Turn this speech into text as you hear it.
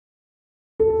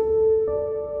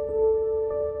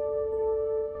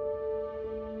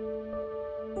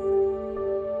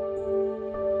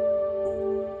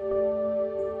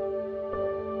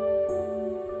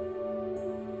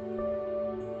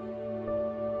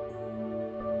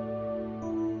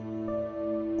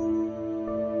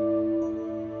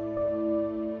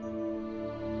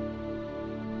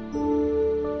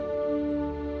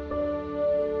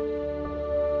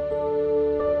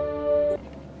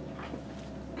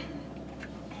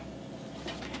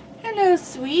Hello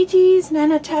sweeties,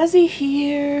 Nanna Tazzie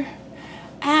here.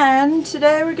 And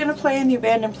today we're going to play in the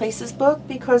Abandoned Places book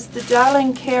because the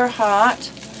darling Care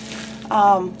Hart,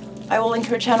 I will link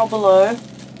her channel below.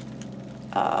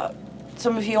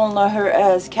 Some of you all know her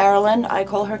as Carolyn. I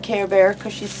call her Care Bear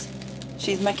because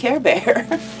she's my Care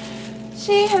Bear.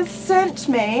 She has sent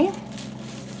me,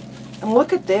 and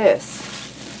look at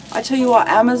this. I tell you what,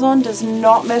 Amazon does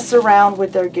not mess around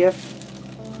with their gift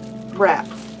wrap.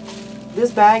 This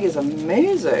bag is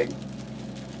amazing.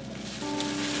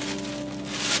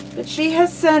 But she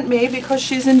has sent me, because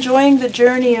she's enjoying the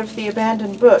journey of the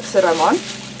abandoned books that I'm on.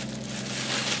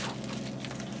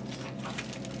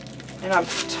 And I'm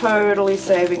totally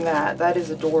saving that. That is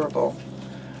adorable.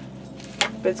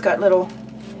 But it's got little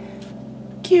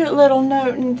cute little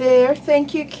note in there.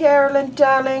 Thank you, Carolyn,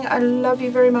 darling. I love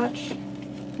you very much.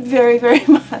 Very, very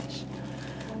much.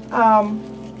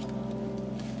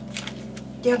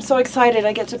 Yeah, I'm so excited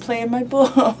I get to play in my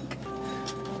book.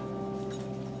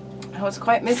 I was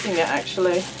quite missing it,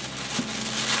 actually.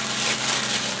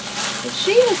 But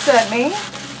she has sent me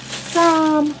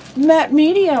some matte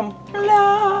medium.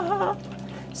 La.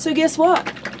 So guess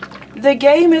what? The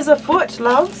game is afoot,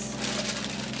 loves.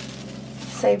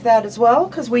 Save that as well,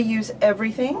 because we use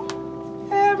everything.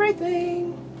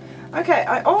 Everything. Okay,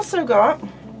 I also got...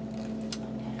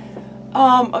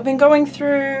 I've been going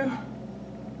through...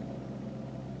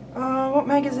 what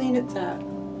magazine it's at?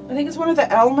 I think it's one of the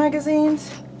L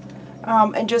magazines.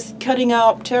 And just cutting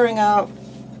up, tearing up,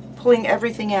 pulling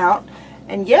everything out.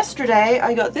 And yesterday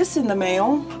I got this in the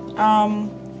mail.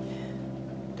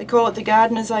 They call it the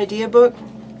Gardener's Idea Book.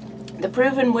 The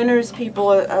proven winners people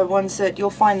are ones that you'll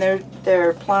find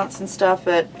their plants and stuff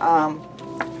at,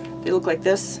 they look like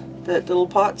this, the little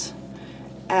pots,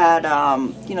 at,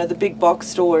 you know, the big box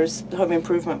stores, home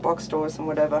improvement box stores and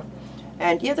whatever.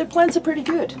 And yeah, their plants are pretty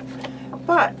good.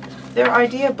 But their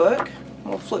idea book,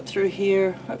 we'll flip through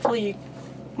here. Hopefully you,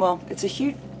 well, it's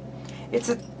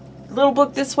a little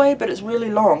book this way, but it's really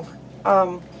long.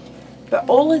 But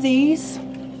all of these,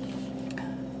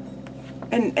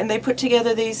 and they put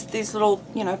together these little,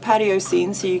 you know, patio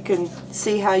scenes so you can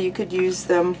see how you could use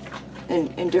them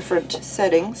in different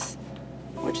settings,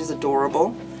 which is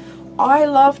adorable. I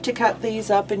love to cut these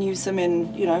up and use them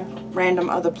in, you know, random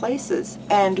other places.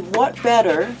 And what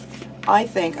better, I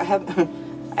think, I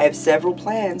have several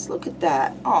plants. Look at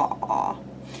that. Aww.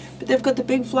 But they've got the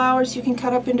big flowers you can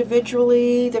cut up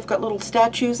individually. They've got little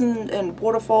statues and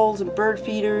waterfalls and bird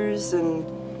feeders and,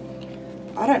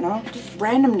 I don't know, just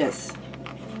randomness.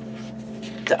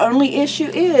 The only issue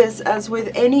is, as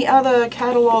with any other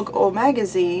catalog or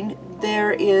magazine,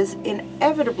 there is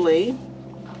inevitably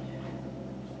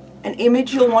an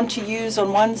image you'll want to use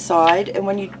on one side, and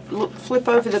when you flip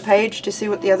over the page to see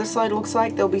what the other side looks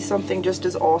like, there'll be something just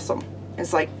as awesome.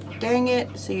 It's like, dang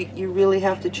it, so you really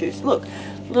have to choose. Look,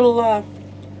 little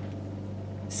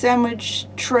sandwich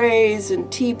trays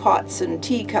and teapots and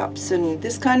teacups and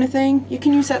this kind of thing. You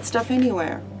can use that stuff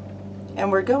anywhere.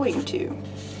 And we're going to.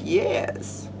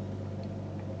 Yes.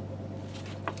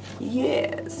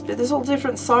 Yes, but there's all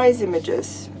different size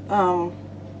images.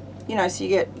 You know, so you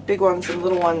get big ones and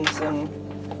little ones and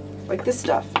like this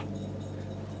stuff.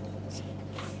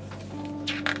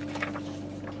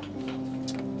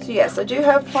 So yes, I do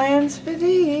have plans for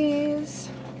these.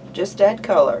 Just add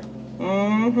color.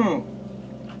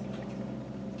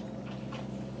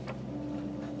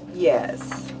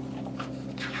 Yes.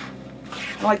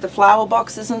 I like the flower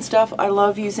boxes and stuff. I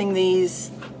love using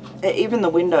these, even the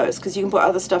windows, because you can put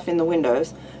other stuff in the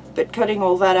windows. But cutting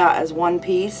all that out as one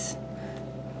piece,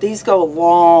 these go a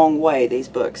long way, these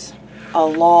books. A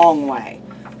long way.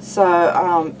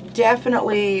 So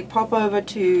definitely pop over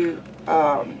to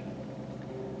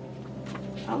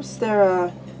how's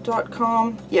their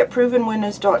 .com? Yeah,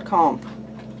 provenwinners.com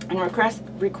and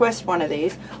request one of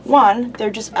these. One,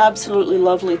 they're just absolutely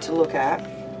lovely to look at.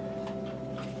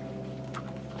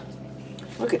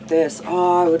 Look at this.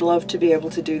 Oh, I would love to be able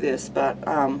to do this, but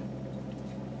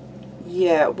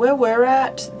yeah, where we're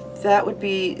at, that would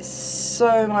be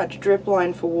so much drip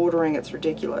line for watering, it's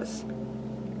ridiculous.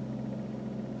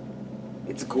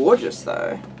 It's gorgeous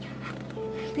though.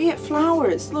 Be it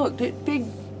flowers, look, they're big.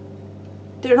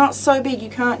 They're not so big you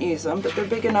can't use them, but they're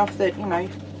big enough that, you know,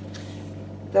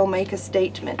 they'll make a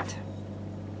statement.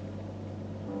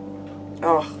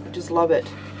 Oh, I just love it.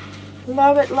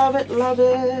 Love it, love it, love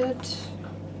it.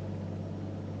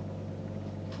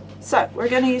 So, we're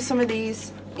going to use some of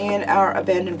these in our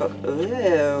abandoned book.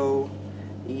 Oh,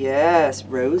 yes,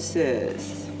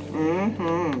 roses.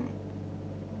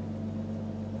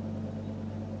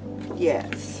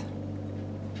 Yes.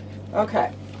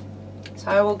 Okay. So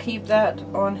I will keep that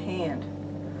on hand.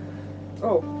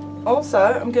 Oh, also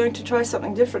I'm going to try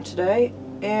something different today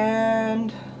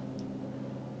and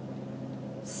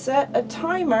set a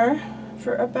timer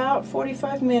for about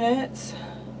 45 minutes.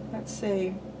 Let's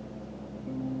see.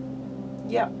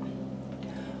 Yep.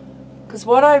 Because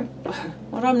what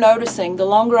I'm noticing, the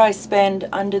longer I spend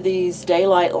under these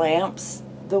daylight lamps,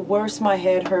 the worse my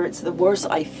head hurts, the worse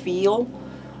I feel.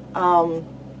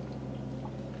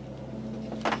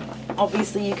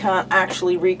 Obviously you can't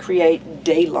actually recreate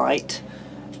daylight.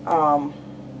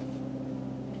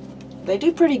 They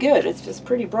do pretty good, it's just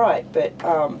pretty bright, but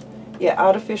yeah,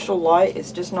 artificial light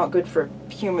is just not good for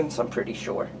humans, I'm pretty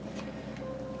sure.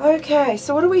 Okay,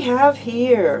 so what do we have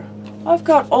here? I've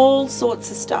got all sorts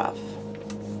of stuff.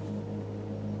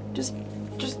 Just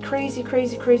crazy,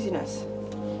 crazy, craziness.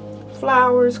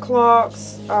 Flowers,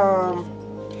 clocks,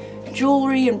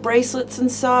 jewelry and bracelets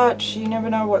and such. You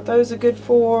never know what those are good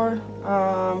for.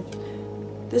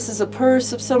 This is a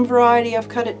purse of some variety. I've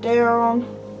cut it down.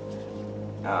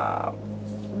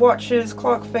 Watches,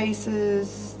 clock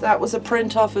faces. That was a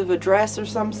print off of a dress or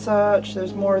some such.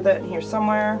 There's more of that in here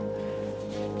somewhere.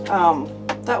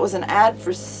 That was an ad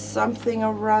for something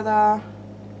or other.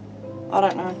 I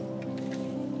don't know.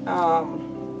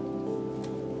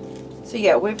 So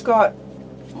yeah, we've got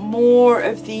more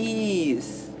of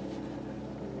these.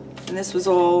 And this was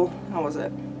all, how was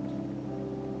it?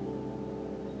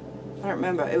 I don't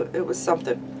remember. It was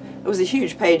something. It was a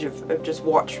huge page of just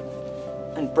watch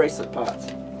and bracelet parts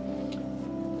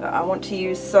that I want to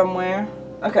use somewhere.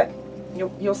 Okay,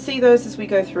 you'll see those as we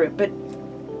go through. But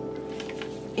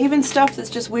even stuff that's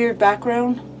just weird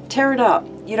background, tear it up.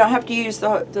 You don't have to use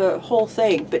the whole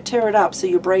thing, but tear it up so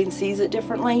your brain sees it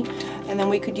differently, and then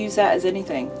we could use that as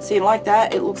anything. See, like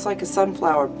that, it looks like a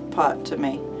sunflower pot to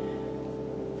me.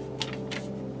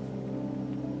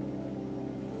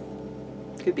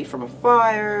 Could be from a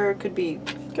fire, could be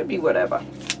whatever.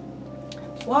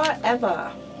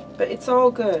 Whatever. But it's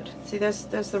all good. See, there's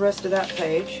the rest of that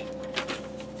page.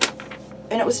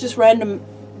 And it was just random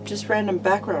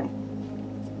background.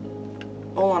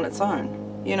 All on its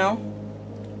own, you know?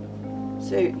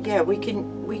 So yeah, we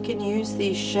can use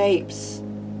these shapes.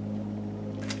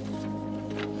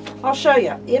 I'll show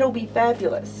you. It'll be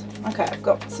fabulous. Okay, I've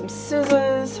got some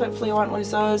scissors. Hopefully I won't lose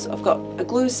those. I've got a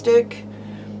glue stick.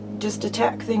 Just to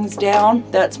tack things down.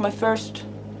 That's my first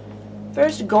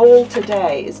goal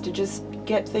today, is to just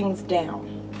get things down.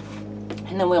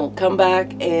 And then we'll come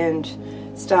back and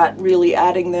start really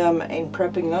adding them and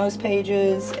prepping those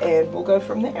pages, and we'll go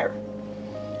from there.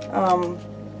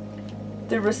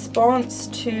 The response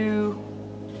to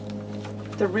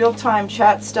the real-time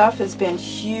chat stuff has been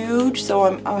huge,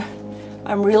 so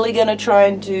I'm really gonna try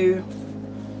and do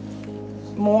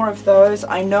more of those.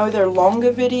 I know they're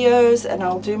longer videos, and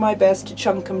I'll do my best to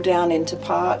chunk them down into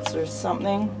parts or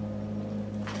something.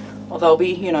 Or they'll be,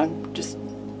 you know, just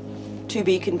to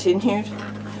be continued.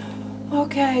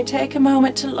 Okay, take a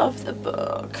moment to love the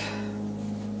book.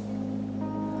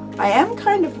 I am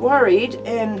kind of worried,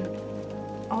 and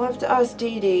I'll have to ask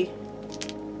Dee Dee.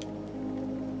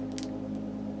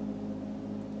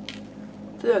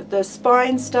 The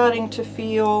spine's starting to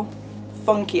feel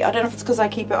funky. I don't know if it's because I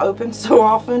keep it open so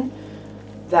often.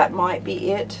 That might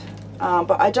be it.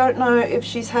 But I don't know if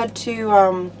she's had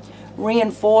to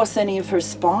reinforce any of her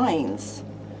spines.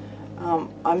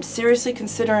 I'm seriously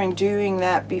considering doing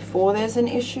that before there's an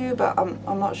issue, but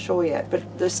I'm not sure yet.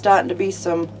 But there's starting to be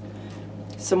some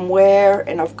wear,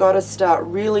 and I've got to start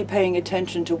really paying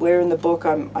attention to where in the book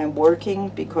I'm working,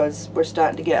 because we're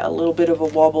starting to get a little bit of a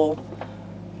wobble.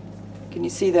 Can you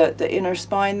see the inner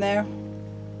spine there?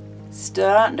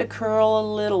 Starting to curl a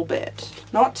little bit.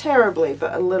 Not terribly,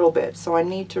 but a little bit. So I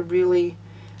need to really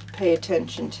pay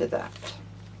attention to that.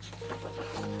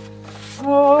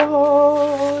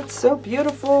 Oh, it's so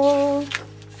beautiful.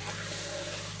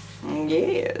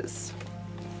 Yes.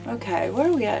 Okay, where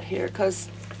are we at here? Because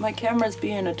my camera's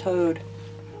being a toad.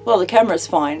 Well, the camera's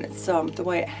fine. It's the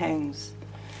way it hangs.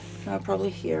 Probably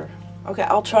here. Okay,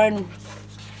 I'll try and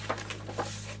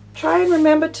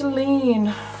remember to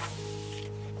lean.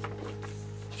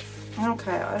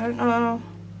 Okay, I don't know.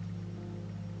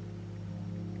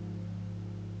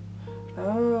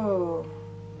 Oh.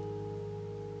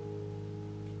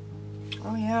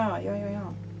 Oh yeah.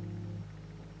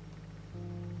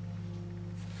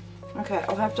 Okay,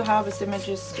 I'll have to harvest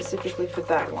images specifically for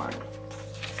that one.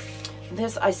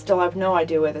 This, I still have no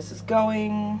idea where this is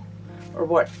going, or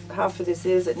what half of this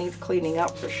is. It needs cleaning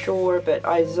up for sure, but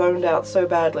I zoned out so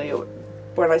badly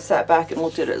when I sat back and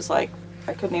looked at it. It's like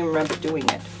I couldn't even remember doing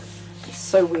it. It's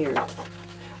so weird.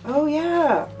 Oh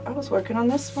yeah, I was working on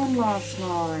this one last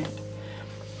night.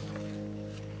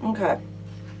 Okay.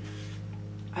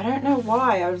 I don't know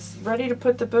why. I was ready to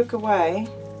put the book away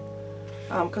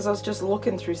because I was just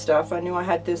looking through stuff. I knew I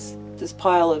had this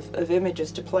pile of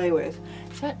images to play with.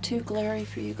 Is that too glary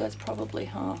for you guys? Probably,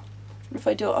 huh? What if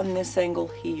I do it on this angle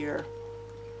here?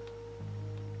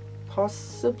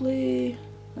 Possibly.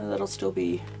 No, that'll still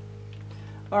be...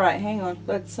 Alright, hang on.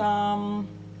 Let's, no.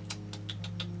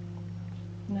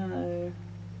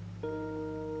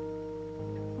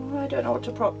 Oh, I don't know what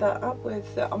to prop that up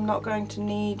with that I'm not going to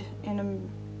need in a...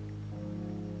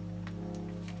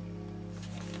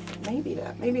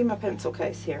 Maybe my pencil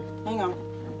case here. Hang on.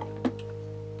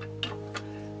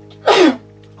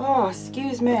 Oh,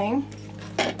 excuse me.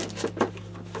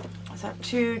 Is that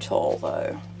too tall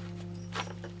though?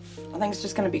 I think it's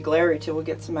just going to be glary till we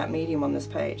get some matte medium on this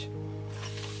page.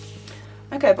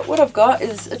 Okay, but what I've got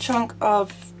is a chunk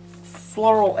of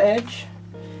floral edge,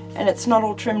 and it's not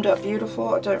all trimmed up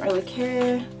beautiful. I don't really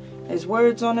care. There's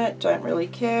words on it, don't really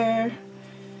care.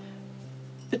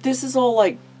 But this is all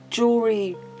like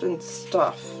jewelry and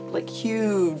stuff, like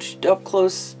huge up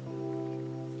close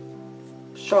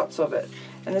shots of it,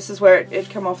 and this is where it'd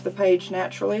come off the page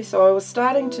naturally. So I was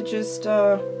starting to just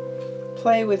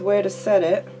play with where to set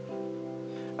it.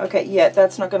 Okay, yeah,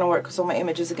 that's not going to work because all my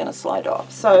images are going to slide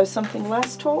off. So something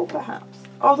less tall, perhaps.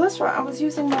 Oh, that's right. I was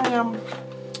using my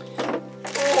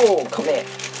oh, come here.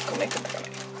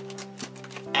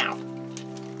 Ow.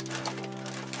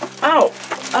 Ow.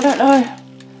 I don't know.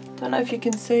 Don't know if you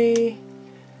can see.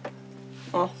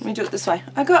 Oh, let me do it this way.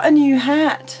 I got a new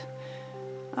hat.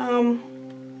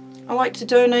 I like to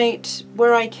donate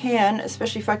where I can,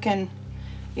 especially if I can,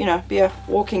 you know, be a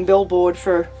walking billboard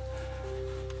for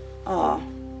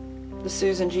the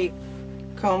Susan G.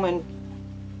 Komen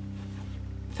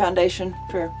Foundation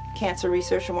for Cancer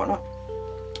Research and whatnot.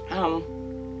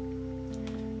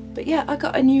 But yeah, I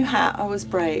got a new hat. I was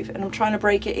brave, and I'm trying to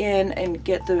break it in and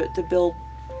get the bill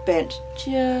bent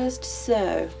just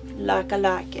so, like I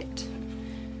like it.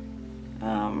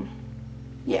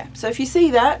 Yeah, so if you see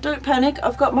that, don't panic.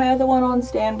 I've got my other one on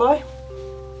standby.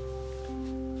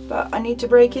 But I need to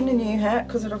break in a new hat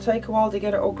because it'll take a while to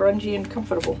get it all grungy and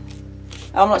comfortable.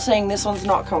 I'm not saying this one's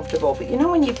not comfortable, but you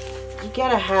know when you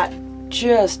get a hat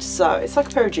just so, it's like a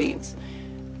pair of jeans,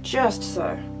 just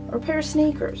so, or a pair of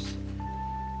sneakers.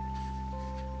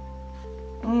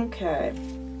 Okay,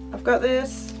 I've got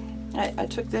this. I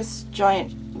took this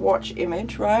giant watch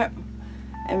image, right,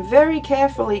 and very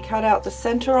carefully cut out the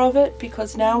center of it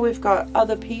because now we've got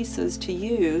other pieces to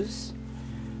use.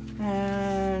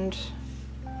 And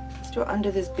let's do it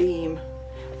under this beam.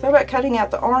 I thought about cutting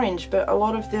out the orange, but a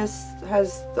lot of this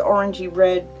has the orangey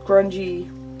red, grungy,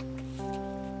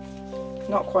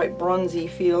 not quite bronzy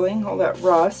feeling, all that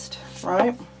rust,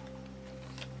 right?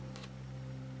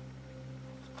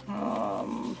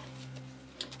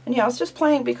 And yeah, I was just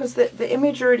playing because the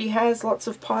image already has lots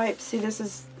of pipes. See, this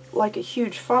is like a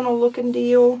huge funnel looking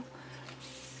deal.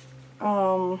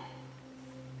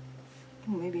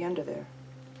 Maybe under there.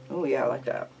 Oh yeah, I like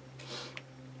that.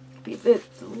 There's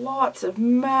lots of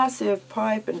massive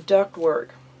pipe and duct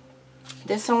work.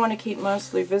 This I want to keep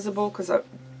mostly visible because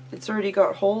it's already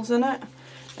got holes in it,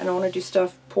 and I want to do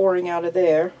stuff pouring out of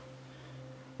there.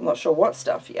 I'm not sure what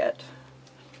stuff yet.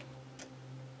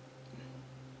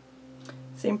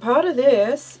 See, and part of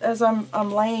this, as I'm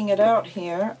laying it out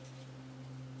here,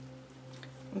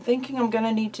 I'm thinking I'm going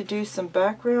to need to do some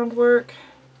background work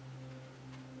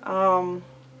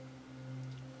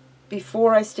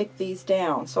before I stick these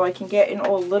down, so I can get in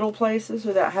all little places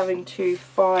without having to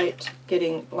fight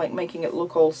getting, like, making it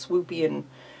look all swoopy and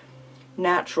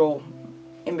natural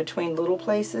in between little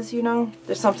places, you know?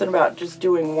 There's something about just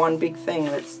doing one big thing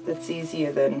that's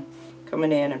easier than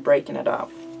coming in and breaking it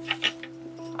up,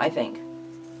 I think.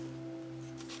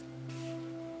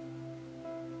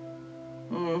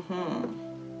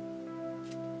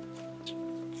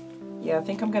 Yeah, I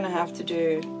think I'm going to have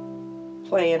to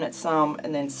play in it some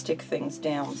and then stick things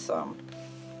down some.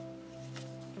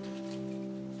 I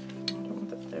don't want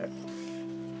that there.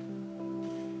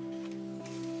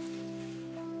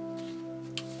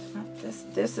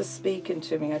 This is speaking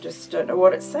to me. I just don't know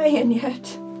what it's saying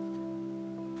yet.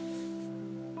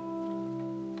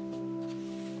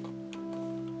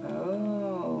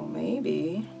 Oh,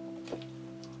 maybe.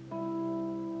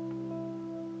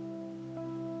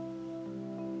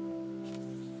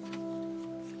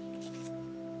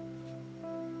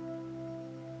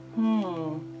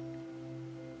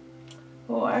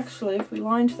 Well, actually, if we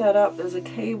lined that up, there's a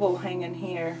cable hanging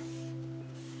here.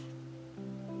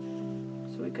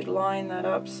 So we could line that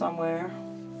up somewhere.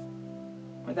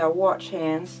 with our watch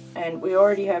hands, and we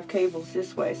already have cables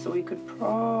this way, so we could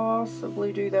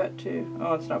possibly do that too.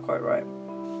 Oh, it's not quite right.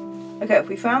 Okay, if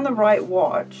we found the right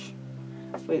watch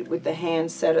with the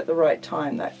hands set at the right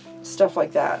time, that stuff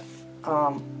like that,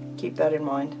 keep that in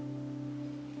mind.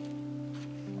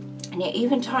 And yeah,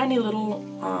 even tiny little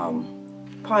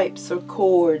pipes or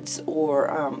cords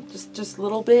or just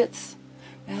little bits.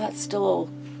 Yeah, that's still a little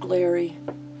glary.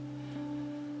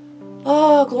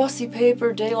 Oh, glossy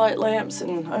paper, daylight lamps,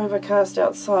 and overcast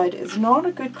outside is not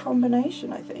a good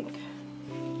combination, I think.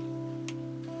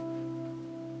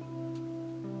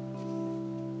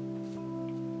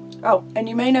 Oh, and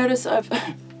you may notice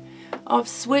I've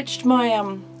switched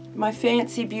my my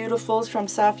fancy beautifuls from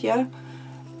Saphia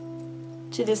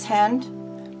to this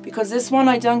hand, because this one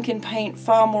I dunk in paint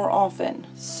far more often.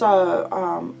 So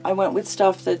I went with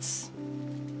stuff that's,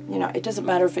 you know, it doesn't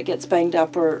matter if it gets banged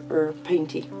up or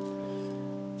painty.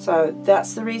 So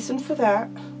that's the reason for that.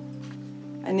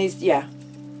 And these, yeah,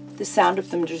 the sound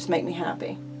of them just make me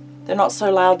happy. They're not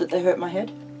so loud that they hurt my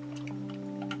head.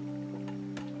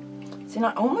 See, and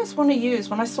I almost want to use,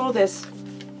 when I saw this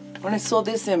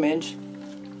image,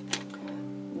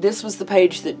 this was the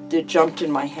page that jumped in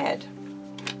my head.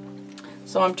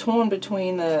 So I'm torn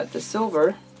between the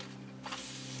silver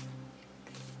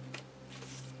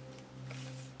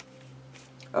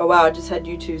Oh wow, I just had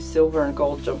you two silver and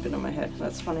gold jump into my head.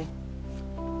 That's funny.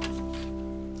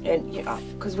 And yeah,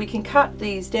 because we can cut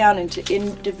these down into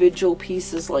individual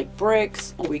pieces like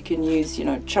bricks, or we can use, you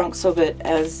know, chunks of it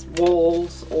as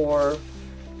walls or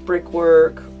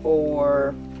brickwork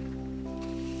or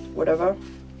whatever.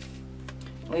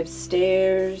 We have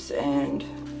stairs, and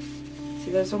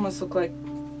see, those almost look like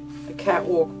a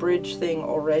catwalk bridge thing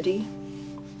already.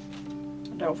 I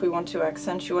don't know if we want to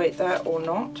accentuate that or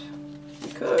not.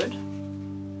 We could.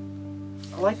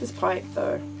 I like this pipe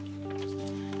though.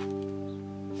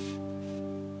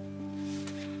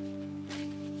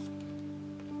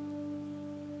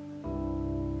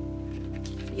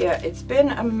 Yeah, it's been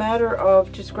a matter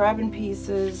of just grabbing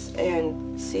pieces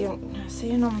and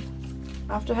seeing them.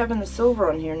 After having the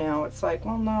silver on here now, it's like,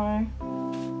 well, no.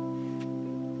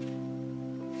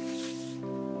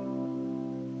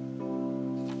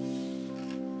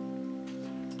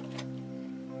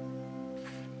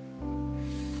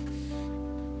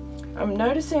 I'm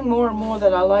noticing more and more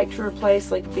that I like to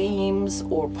replace like beams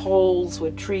or poles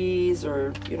with trees,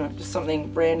 or, you know, just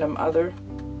something random other.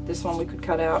 This one we could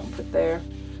cut out and put there.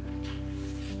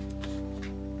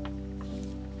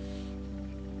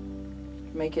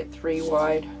 Make it 3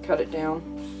 wide, cut it down.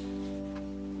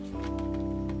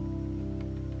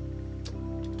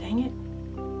 Dang it.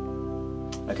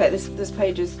 Okay, this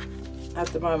page is at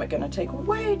the moment going to take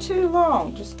way too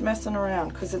long just messing around,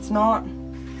 because it's not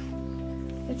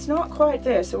quite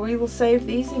there. So we will save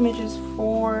these images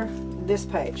for this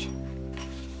page.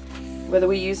 Whether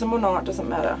we use them or not doesn't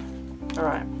matter. All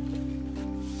right.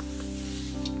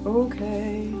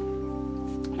 Okay.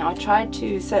 Now I tried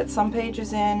to set some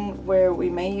pages in where we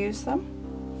may use them.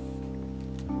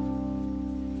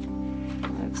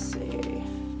 Let's see.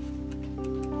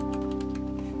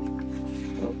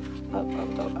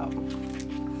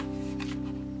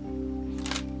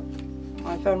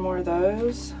 I found more of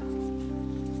those.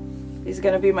 These are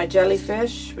going to be my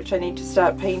jellyfish, which I need to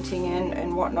start painting in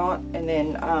and whatnot, and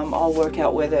then I'll work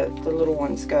out where the little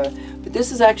ones go. But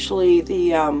this is actually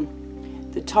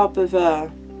the top of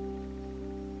a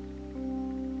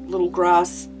little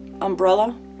grass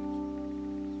umbrella.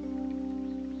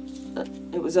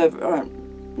 It was over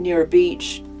near a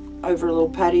beach, over a little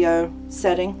patio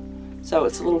setting, so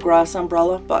it's a little grass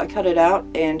umbrella, but I cut it out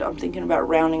and I'm thinking about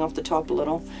rounding off the top a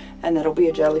little, and that'll be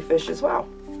a jellyfish as well.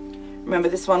 Remember,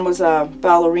 this one was a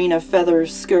ballerina feather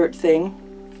skirt thing.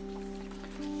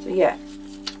 So yeah,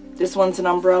 this one's an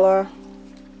umbrella,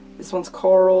 this one's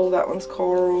coral, that one's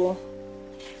coral.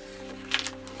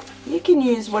 You can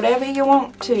use whatever you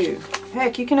want to.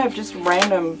 Heck, you can have just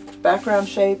random background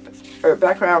shape, or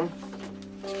background,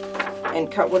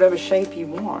 and cut whatever shape you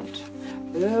want.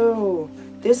 Ooh,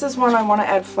 this is one I want to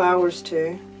add flowers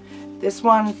to. This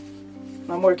one,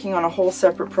 I'm working on a whole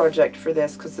separate project for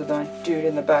this because of the dude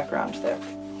in the background there.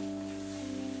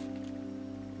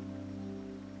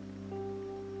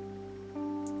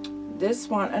 This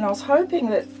one, and I was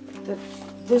hoping that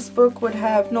this book would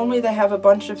have, normally they have a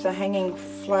bunch of the hanging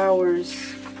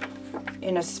flowers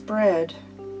in a spread.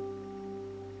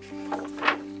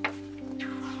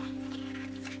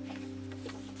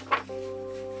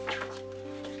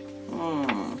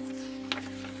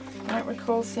 I don't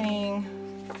recall seeing,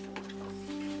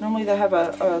 normally they have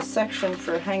a section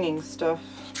for hanging stuff.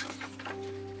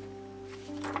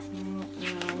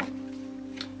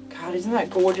 Isn't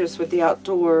that gorgeous with the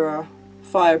outdoor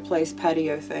fireplace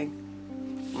patio thing?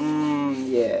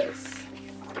 Yes.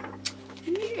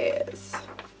 Yes.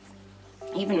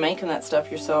 Even making that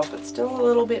stuff yourself, it's still a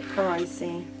little bit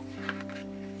pricey.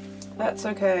 That's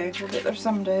okay. We'll get there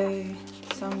someday.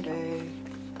 Someday.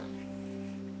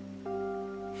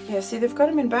 Yeah, see, they've got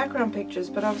them in background pictures,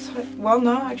 but I was... Well,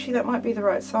 no, actually, that might be the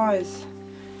right size.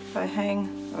 If I hang...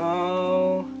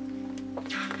 Oh.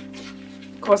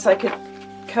 Of course, I could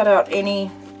cut out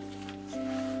any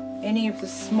of the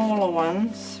smaller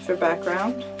ones for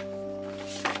background.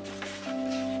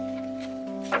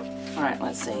 Alright,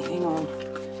 let's see. Hang on.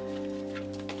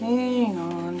 Hang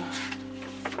on.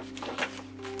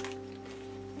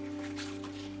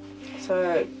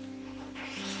 So...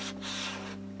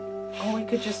 Oh, we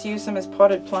could just use them as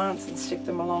potted plants and stick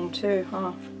them along too,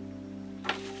 huh?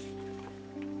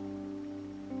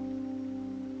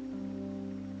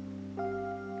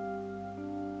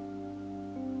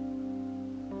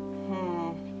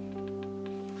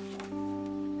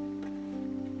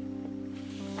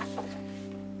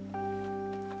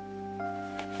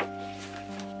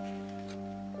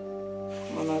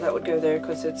 Well, no, that would go there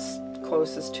because it's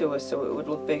closest to us, so it would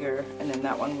look bigger, and then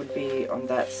that one would be on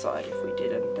that side if we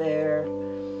did it there.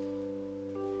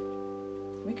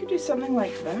 We could do something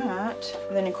like that,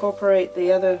 and then incorporate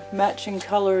the other matching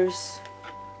colors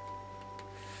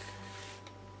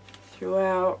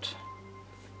throughout.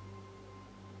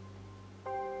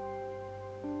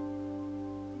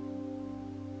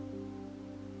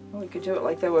 Well, we could do it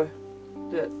like they were,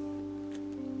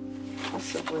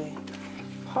 possibly.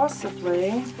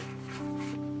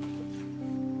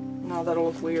 No, that'll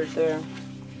look weird there.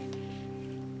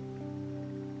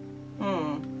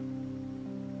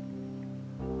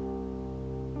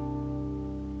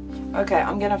 Okay,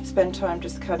 I'm gonna have to spend time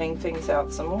just cutting things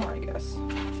out some more, I guess.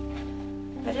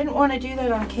 I didn't want to do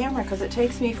that on camera because it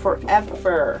takes me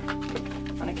forever.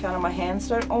 On account of my hands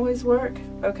don't always work.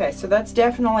 Okay, so that's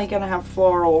definitely gonna have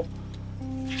floral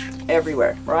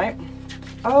everywhere, right?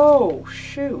 Oh,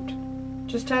 shoot.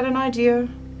 Just had an idea.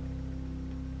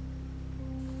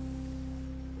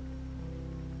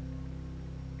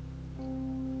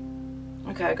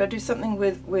 Okay, I gotta do something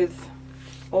with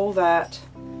all that.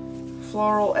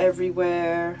 Floral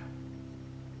everywhere.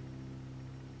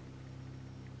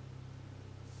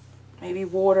 Maybe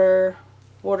water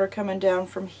coming down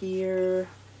from here.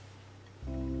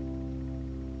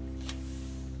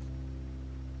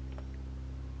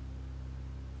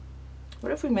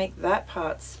 What if we make that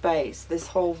part space, this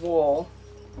whole wall?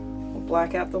 We'll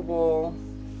black out the wall.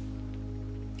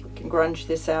 We can grunge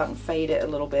this out and fade it a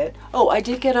little bit. Oh, I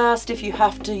did get asked if you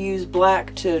have to use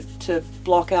black to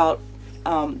block out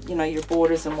you know, your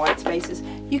borders and white spaces.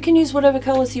 You can use whatever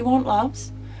colors you want,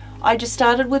 loves. I just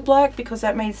started with black because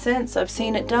that made sense. I've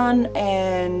seen it done,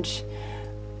 and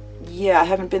yeah, I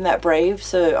haven't been that brave,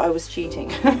 so I was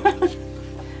cheating.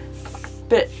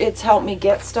 But it's helped me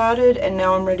get started, and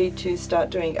now I'm ready to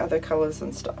start doing other colors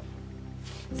and stuff.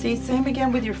 See, same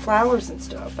again with your flowers and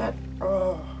stuff. That,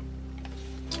 oh,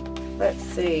 let's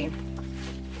see.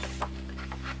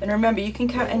 And remember, you can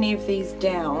cut any of these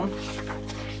down.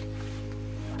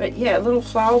 But yeah, little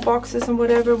flower boxes and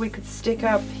whatever we could stick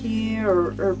up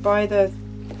here, or by the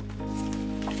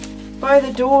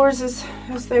doors as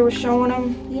they were showing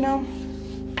them, you know.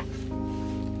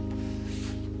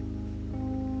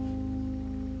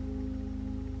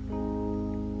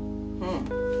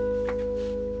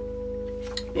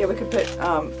 Yeah, we could put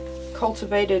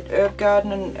cultivated herb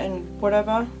garden and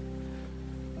whatever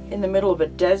in the middle of a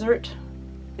desert.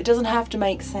 It doesn't have to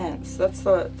make sense. That's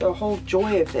the whole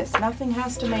joy of this. Nothing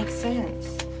has to make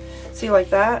sense. See, like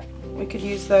that, we could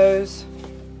use those,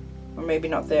 or maybe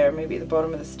not there, maybe at the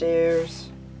bottom of the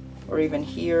stairs, or even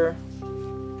here.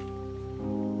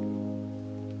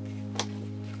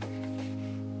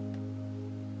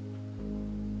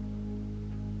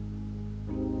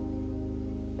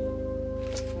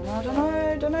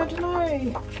 I don't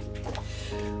know.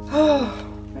 Oh,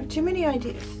 I have too many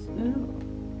ideas. No.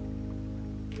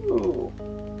 Ooh.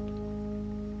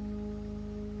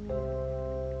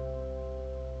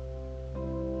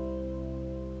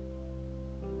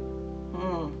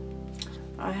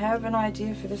 I have an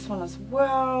idea for this one as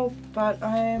well, but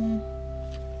I've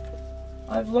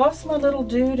lost my little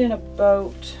dude in a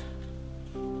boat.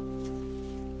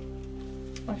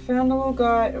 I found a little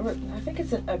guy, I think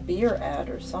it's a beer ad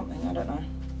or something, I don't know.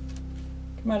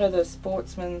 Come out of the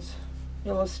Sportsman's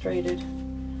Illustrated.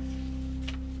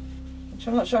 Which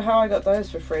I'm not sure how I got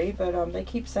those for free, but they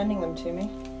keep sending them to me.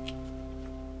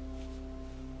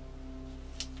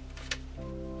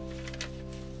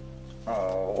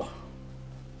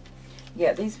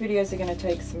 Yeah, these videos are going to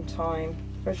take some time.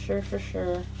 For sure, for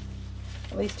sure.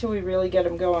 At least till we really get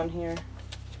them going here.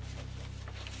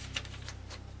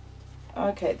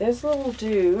 Okay, this little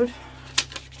dude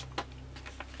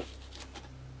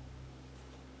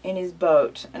in his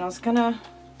boat. And I was going to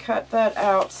cut that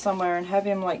out somewhere and have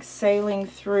him like sailing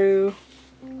through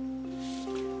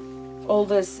all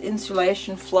this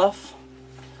insulation fluff.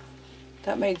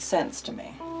 That made sense to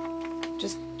me.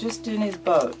 Just in his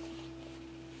boat.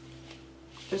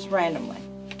 Just randomly.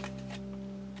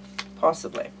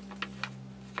 Possibly.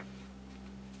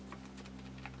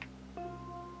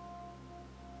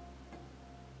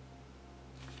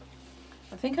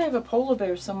 I think I have a polar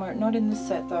bear somewhere, not in this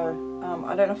set though.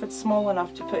 I don't know if it's small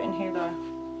enough to put in here though.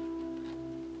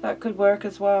 That could work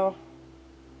as well.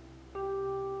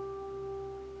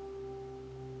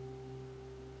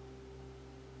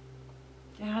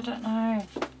 Yeah, I don't know.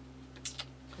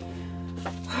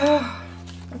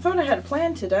 I thought I had a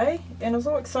plan today and I was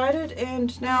all excited,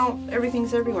 and now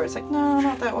everything's everywhere. It's like, no,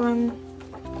 not that one.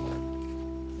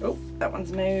 Oh, that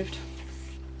one's moved.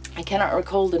 I cannot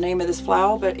recall the name of this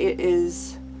flower, but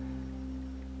it's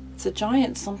a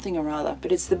giant something or other,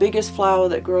 but it's the biggest flower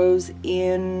that grows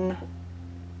in,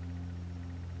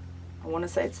 I want to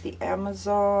say it's the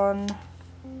Amazon.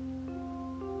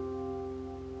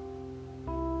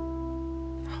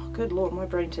 Oh, good Lord, my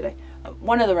brain today.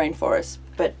 One of the rainforests,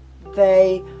 but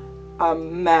they are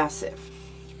massive.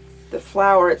 The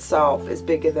flower itself is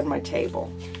bigger than my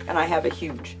table, and I have a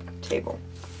huge table.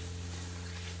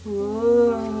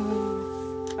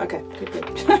 Whoa. Okay, good.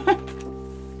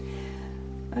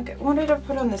 Okay, what did I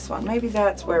put on this one? Maybe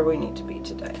that's where we need to be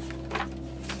today.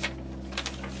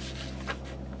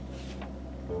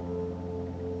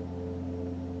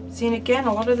 See, and again,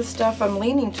 a lot of the stuff I'm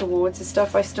leaning towards is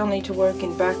stuff I still need to work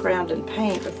in background and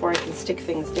paint before I can stick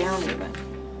things down even.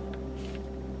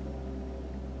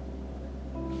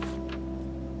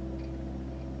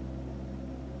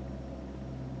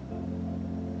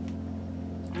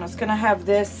 I was gonna have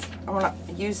this, I wanna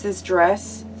use this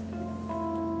dress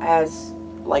as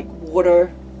like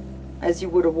water, as you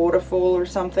would a waterfall or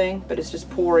something, but it's just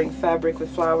pouring fabric with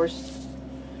flowers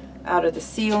out of the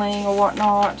ceiling or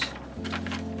whatnot.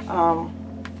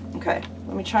 Okay,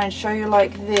 let me try and show you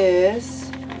like this,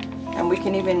 and we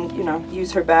can even, you know,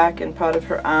 use her back and part of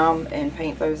her arm and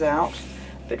paint those out,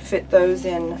 but fit those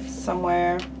in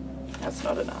somewhere. That's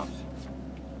not enough.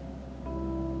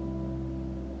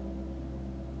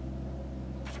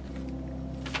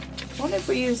 I wonder if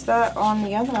we use that on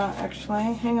the other,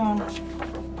 actually. Hang on.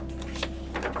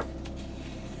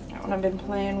 That one I've been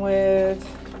playing with.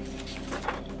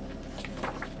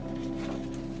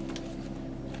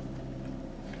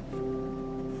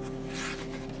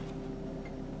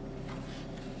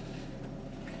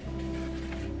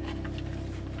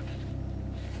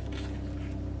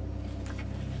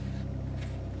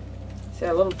 See,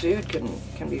 that little dude can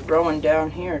be rowing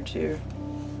down here too.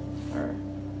 Or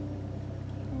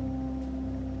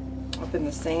up in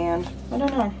the sand. I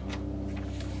don't know.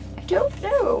 I don't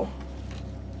know.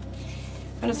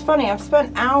 And it's funny, I've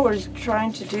spent hours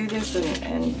trying to do this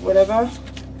and whatever.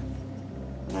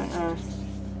 I don't know.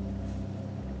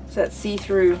 It's that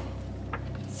see-through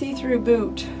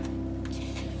boot.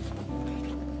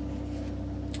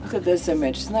 Look at this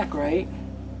image, isn't that great?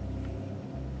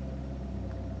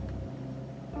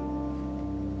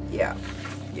 Yeah,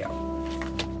 yeah.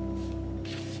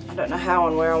 I don't know how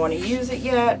and where I want to use it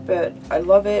yet, but I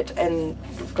love it, and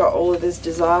we've got all of this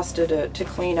disaster to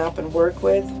clean up and work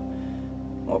with.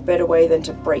 What better way than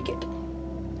to break it?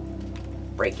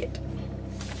 Break it.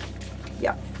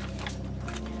 Yeah.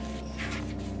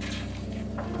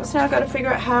 So now I've got to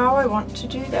figure out how I want to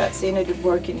do that, seeing it did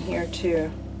work in here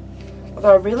too.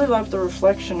 Although I really love the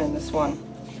reflection in this one.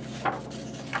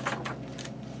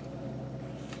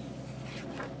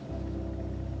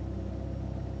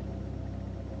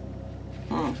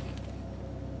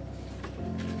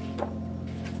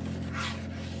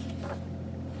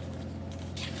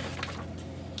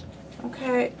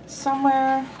 Okay,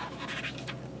 somewhere.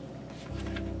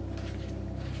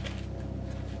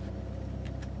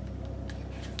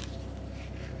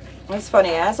 It's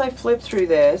funny, as I flip through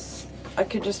this, I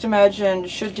could just imagine,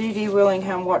 should Dee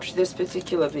Willingham watch this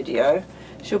particular video,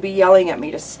 she'll be yelling at me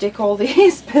to stick all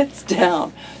these bits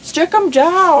down. Stick them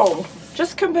down!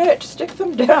 Just commit, stick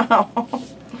them down.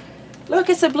 Look,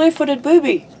 it's a blue-footed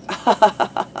booby.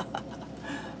 I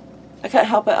can't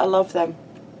help it, I love them.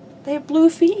 They have blue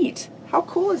feet. How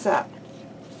cool is that?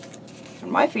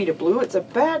 When my feet are blue, it's a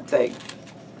bad thing.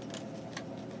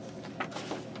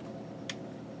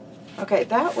 Okay,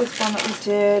 that was one that we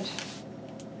did.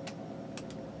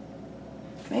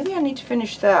 Maybe I need to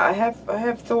finish that. I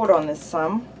have thought on this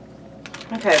some.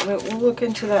 Okay, we'll look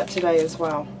into that today as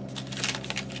well.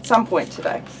 Some point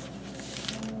today.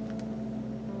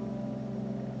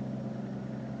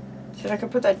 Said I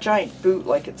could put that giant boot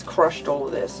like it's crushed all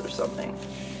of this or something.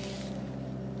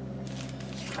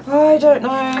 I don't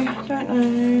know. Don't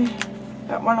know.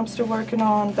 That one I'm still working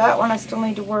on. That one I still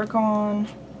need to work on.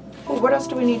 Oh, what else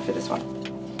do we need for this one?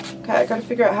 Okay, I've got to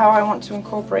figure out how I want to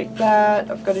incorporate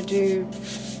that. I've got to do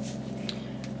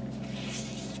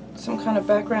some kind of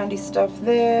backgroundy stuff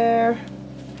there.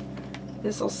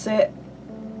 This will sit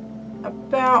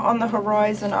about on the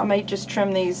horizon. I may just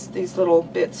trim these little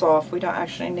bits off. We don't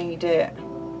actually need it.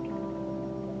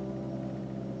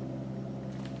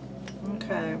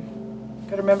 Okay.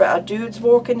 Got to remember our dude's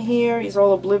walking here. He's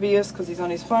all oblivious because he's on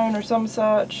his phone or some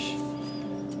such.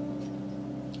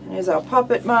 There's our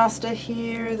puppet master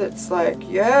here that's like,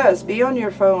 yes, be on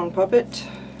your phone, puppet.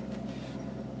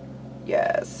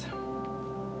 Yes.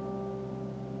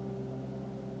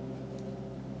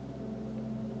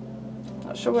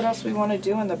 Not sure what else we want to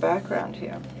do in the background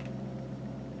here.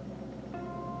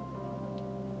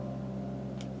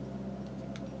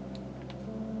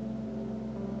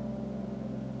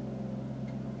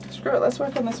 Screw it, let's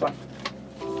work on this one.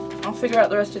 I'll figure out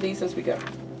the rest of these as we go.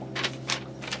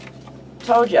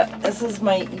 Told you, this is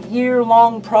my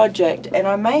year-long project, and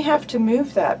I may have to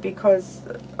move that because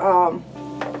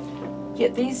yeah,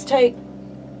 these take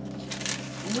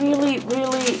really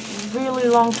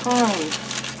long time.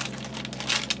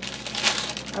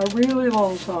 A really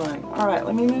long time. Alright,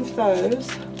 let me move those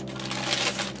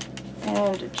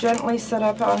and gently set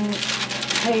up on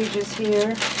pages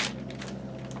here.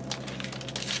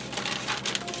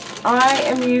 I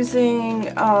am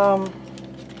using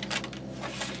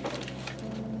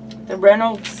the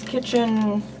Reynolds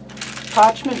Kitchen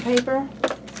parchment paper,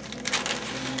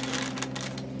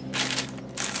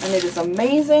 and it is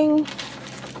amazing.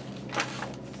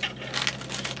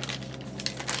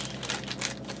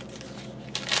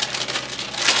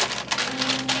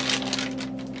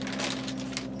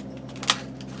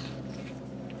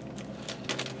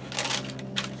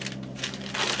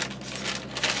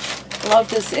 Love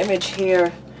this image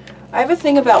here. I have a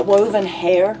thing about woven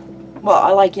hair. Well,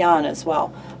 I like yarn as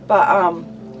well. But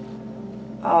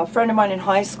a friend of mine in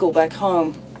high school back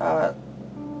home,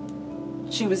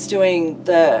 she was doing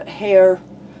the hair.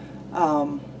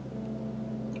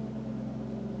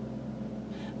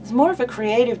 It's more of a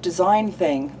creative design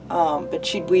thing, but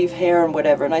she'd weave hair and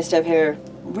whatever. And I used to have hair,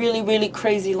 really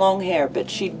crazy long hair, but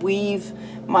she'd weave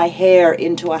my hair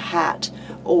into a hat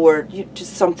or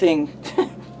just something,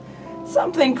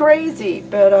 something crazy.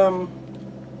 But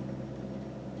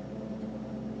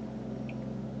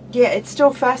yeah, it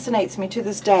still fascinates me to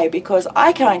this day because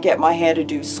I can't get my hair to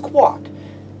do squat.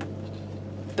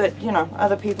 But, you know,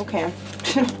 other people can.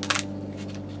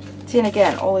 See, and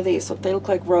again, all of these, look, they look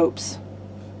like ropes,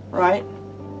 right?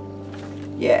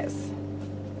 Yes.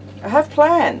 I have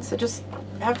plans. I just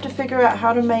have to figure out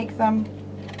how to make them.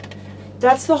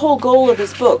 That's the whole goal of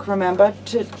this book, remember?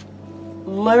 To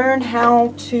learn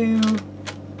how to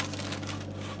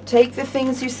take the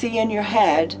things you see in your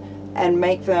head and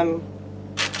make them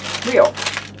real,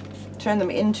 turn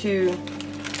them into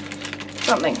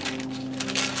something.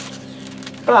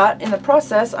 But in the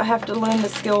process, I have to learn the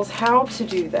skills how to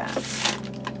do that.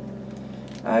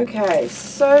 Okay,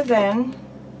 so then,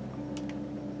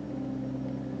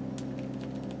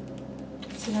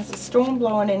 so there's a storm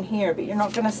blowing in here, but you're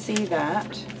not going to see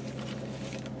that.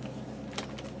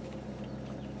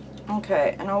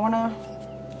 Okay, and I want to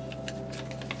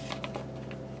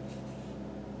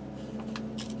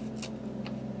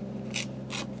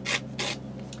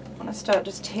start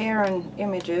just tearing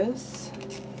images.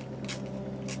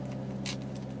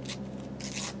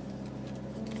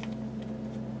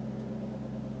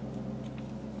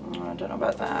 Oh, I don't know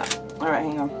about that. Alright,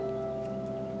 hang on.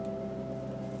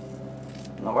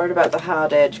 I'm not worried about the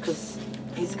hard edge because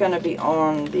he's going to be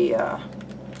on the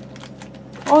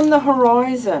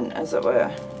horizon, as it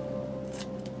were.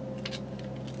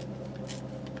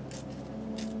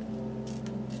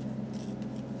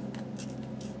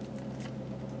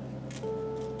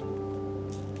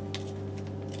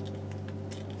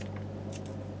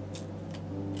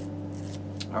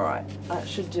 Alright, that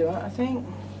should do it, I think.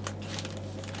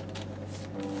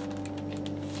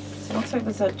 So it looks like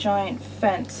there's a giant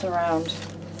fence around.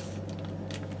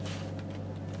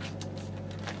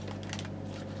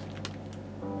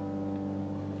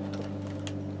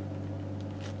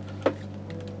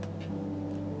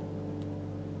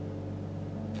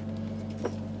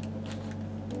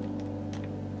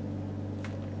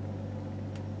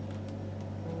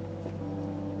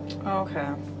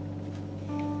 Okay.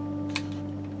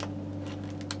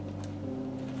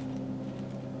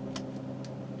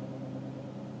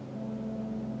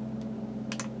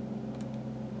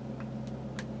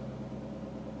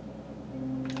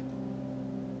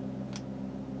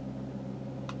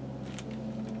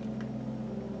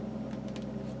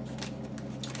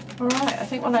 Alright, I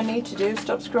think what I need to do is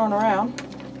stop screwing around.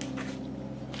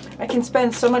 I can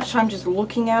spend so much time just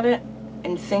looking at it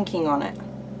and thinking on it.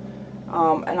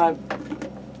 And I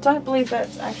don't believe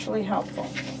that's actually helpful.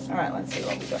 Alright, let's see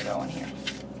what we got going here.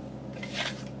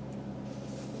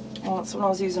 Well, that's what I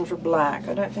was using for black.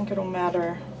 I don't think it'll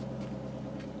matter.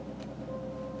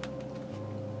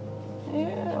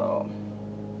 Ew.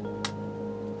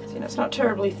 See, it's not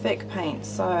terribly thick paint,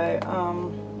 so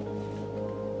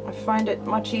I find it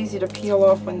much easier to peel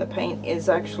off when the paint is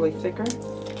actually thicker.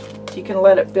 So you can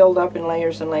let it build up in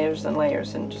layers and layers and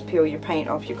layers and just peel your paint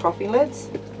off your coffee lids.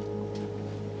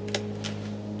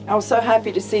 I was so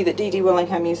happy to see that Dee Dee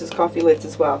Willingham uses coffee lids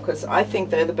as well, because I think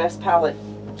they're the best palette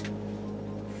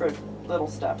for little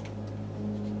stuff.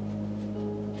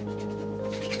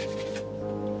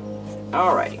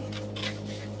 Alrighty.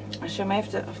 Actually, I may have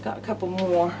to, I've got a couple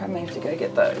more, I may have to go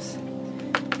get those.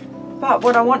 But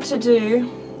what I want to do,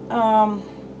 I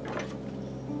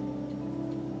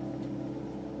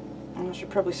should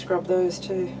probably scrub those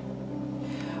too.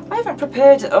 I haven't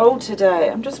prepared old today,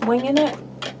 I'm just winging it.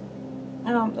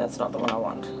 That's not the one I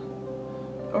want.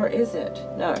 Or is it?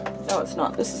 No, it's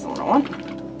not. This is the one I want.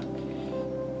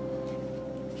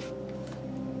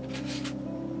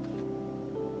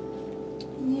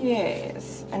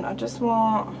 Yes, and I just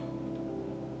want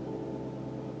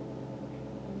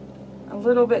a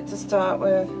little bit to start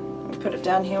with. I'll put it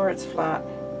down here where it's flat.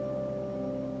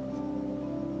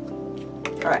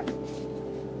 Alright.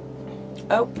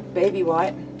 Oh, baby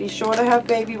white. Be sure to have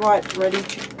baby white ready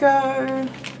to go.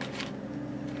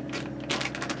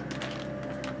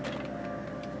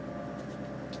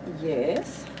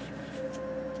 Yes.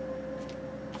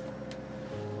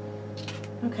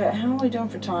 Okay, how are we doing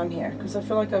for time here? Because I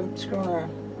feel like I'm screwing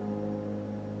around.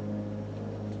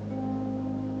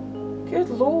 Good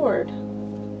Lord.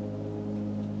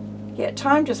 Yeah,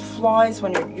 time just flies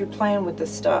when you're playing with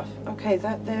this stuff. Okay,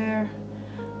 that there.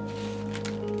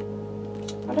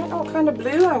 I don't know what kind of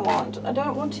blue I want. I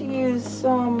don't want to use,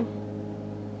 what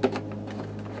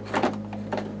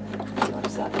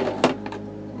is that there?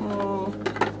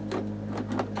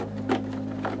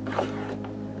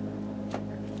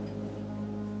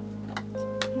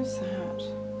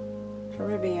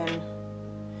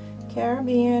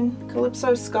 Caribbean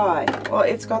Calypso Sky. Well,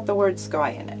 it's got the word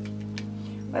sky in it.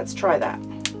 Let's try that.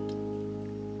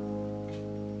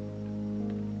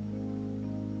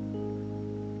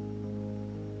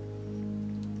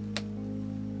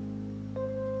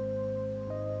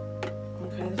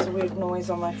 Okay, there's a weird noise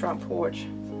on my front porch.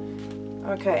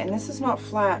 Okay, and this is not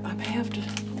flat. I may have to,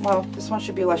 well, this one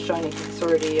should be less shiny because it's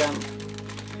already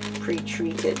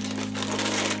pre-treated.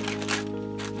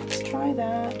 Let's try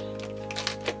that.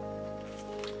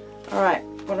 Alright,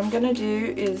 what I'm going to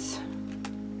do is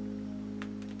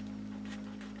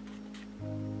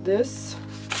this.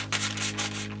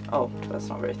 Oh, that's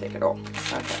not very thick at all.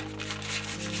 Okay.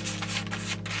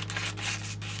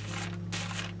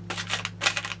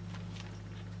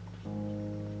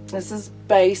 This is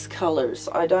base colors.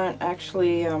 I don't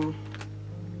actually, should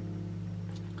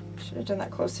have done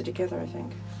that closer together, I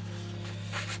think.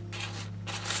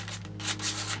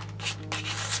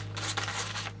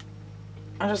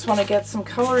 I just want to get some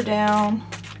color down,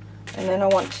 and then I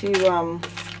want to,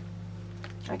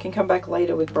 I can come back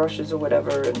later with brushes or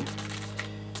whatever and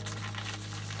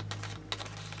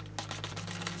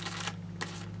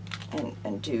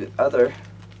do other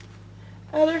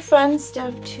fun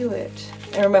stuff to it.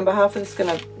 And remember, half of it's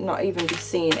going to not even be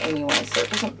seen anyway, so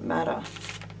it doesn't matter.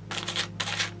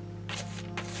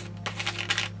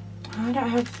 I don't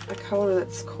have a color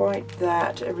that's quite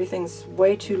that. Everything's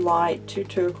way too light, too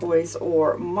turquoise,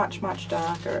 or much, much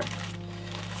darker.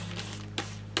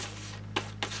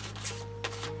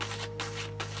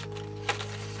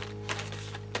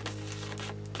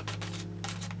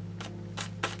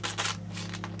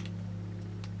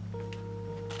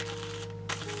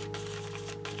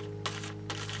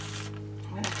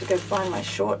 I'm going to have to go find my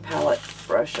short palette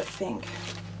brush, I think.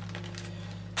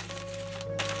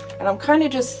 And I'm kind of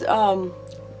just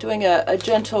doing a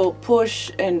gentle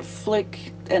push and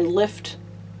flick and lift.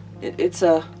 It's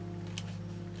a,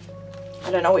 I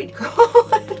don't know what you'd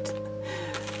call it.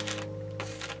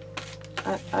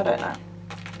 I don't know.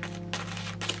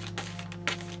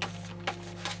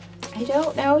 I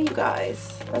don't know, you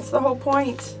guys. That's the whole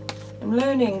point. I'm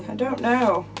learning. I don't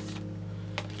know.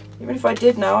 Even if I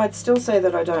did know, I'd still say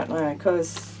that I don't know,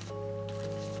 because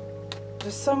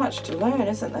there's so much to learn,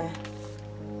 isn't there?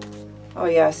 Oh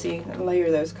yeah, see,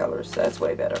 layer those colors. That's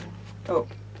way better. Oh,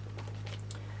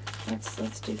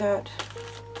 let's do that.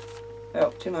 Oh,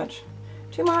 too much.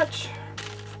 Too much.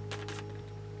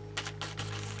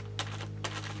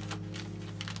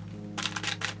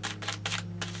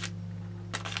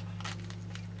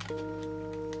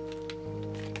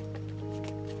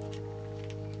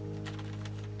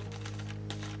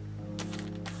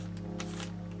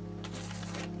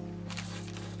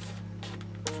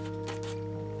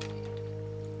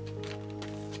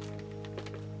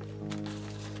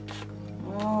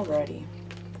 Alrighty.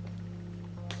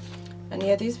 And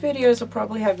yeah, these videos will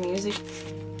probably have music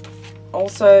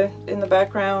also in the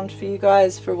background for you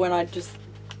guys for when I just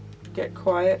get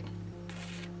quiet.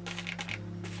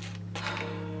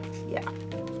 Yeah.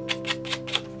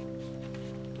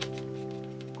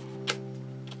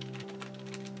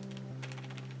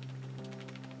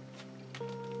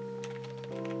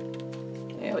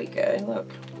 There we go,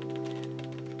 look.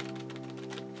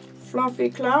 Fluffy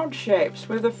cloud shapes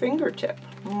with a fingertip.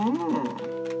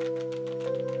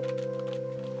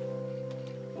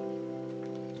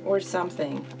 Or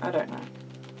something, I don't know.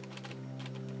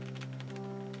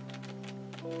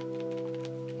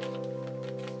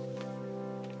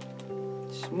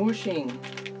 Smooshing.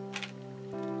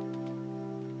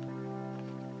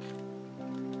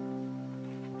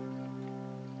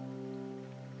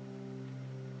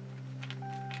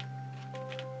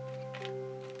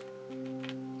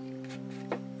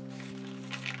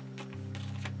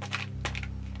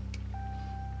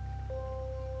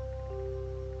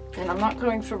 And I'm not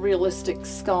going for realistic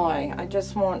sky. I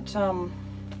just want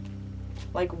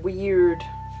like weird,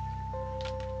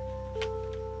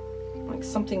 like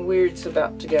something weird's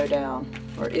about to go down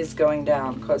or is going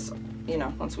down, because you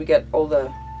know, once we get all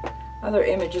the other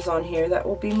images on here, that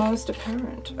will be most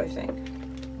apparent, I think.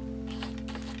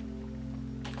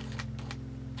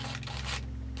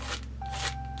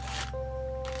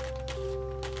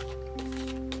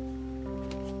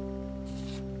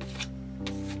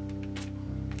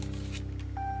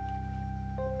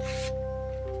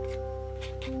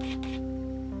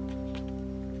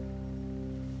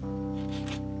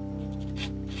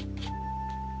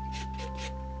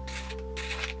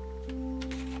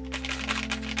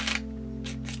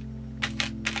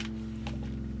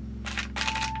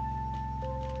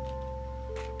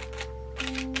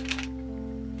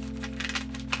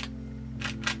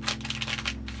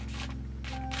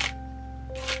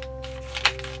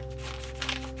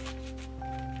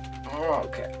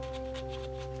 Okay.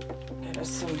 There's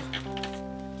some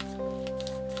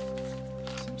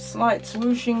slight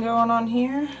swooshing going on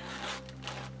here.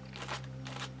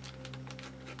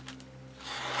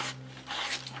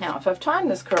 Now, if I've timed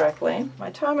this correctly, my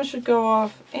timer should go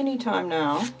off any time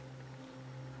now,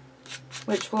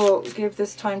 which will give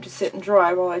this time to sit and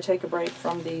dry while I take a break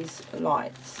from these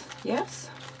lights. Yes?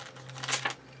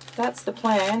 That's the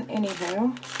plan,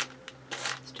 anyhow.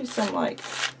 Let's do some, like,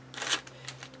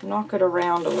 knock it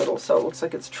around a little so it looks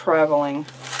like it's traveling.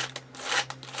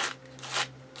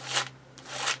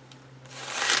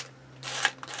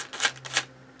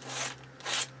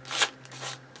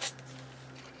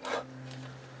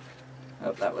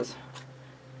 Oh, that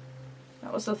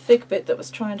was a thick bit that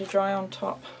was trying to dry on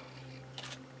top.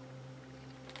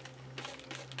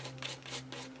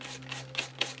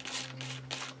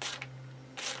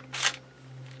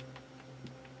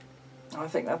 I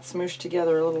think that's smooshed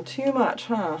together a little too much,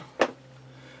 huh?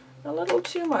 A little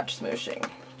too much smooshing.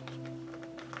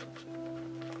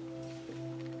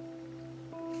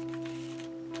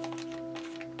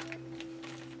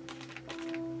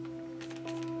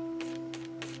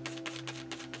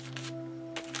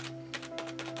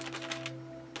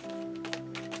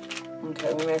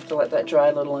 Okay, we may have to let that dry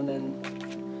a little and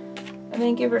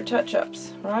then give her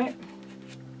touch-ups, right?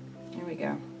 Here we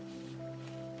go.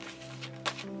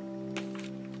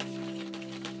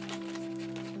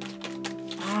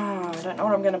 I don't know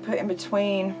what I'm going to put in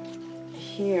between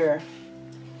here.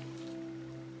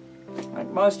 Like,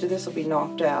 most of this will be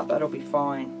knocked out. That'll be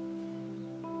fine.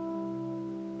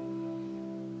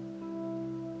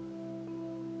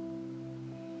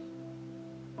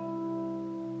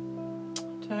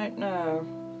 Don't know.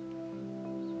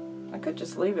 I could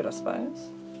just leave it, I suppose.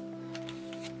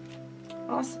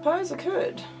 I suppose I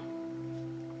could.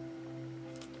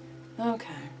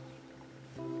 Okay.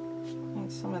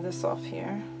 Need some of this off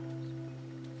here.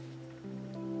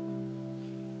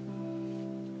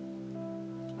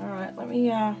 Let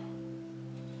me,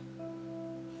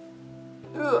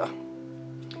 ugh.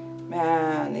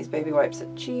 Man, these baby wipes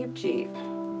are cheap.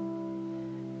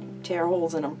 tear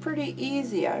holes in them pretty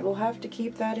easy. I will have to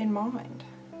keep that in mind.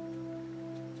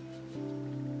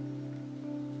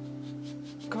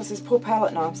 Of course, this poor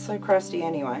palette knife's so crusty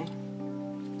anyway.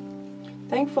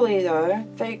 Thankfully though,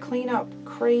 they clean up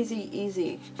crazy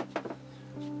easy.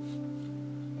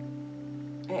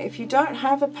 If you don't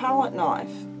have a palette knife,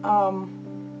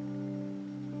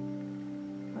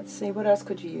 let's see, what else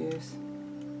could you use?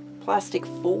 Plastic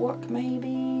fork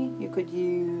maybe? You could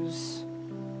use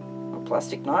a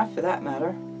plastic knife for that matter.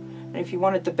 And if you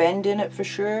wanted the bend in it for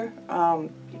sure,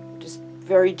 just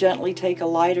very gently take a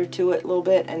lighter to it a little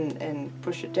bit and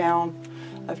push it down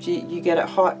after you get it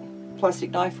hot.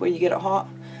 Plastic knife where you get it hot.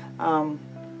 And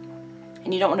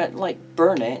you don't want to like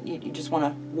burn it, you just want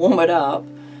to warm it up,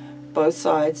 both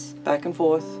sides, back and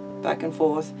forth,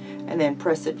 and then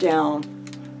press it down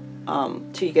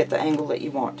till you get the angle that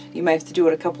you want. You may have to do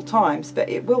it a couple times, but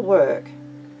it will work.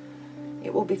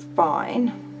 It will be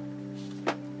fine.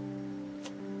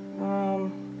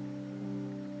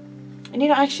 And you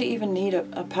don't actually even need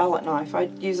a palette knife. I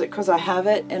use it because I have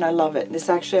it and I love it. This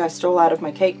actually I stole out of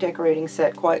my cake decorating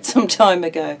set quite some time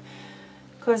ago.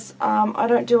 Because I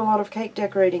don't do a lot of cake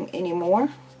decorating anymore.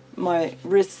 My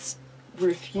wrists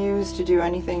refuse to do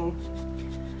anything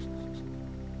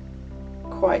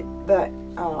quite that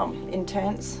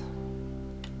intense.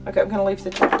 Okay, I'm going to leave the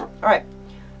top. Alright,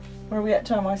 where are we at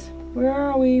time-wise? Where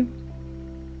are we?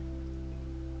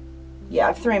 Yeah, I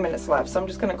have 3 minutes left, so I'm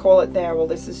just going to call it there while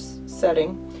this is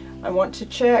setting. I want to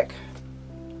check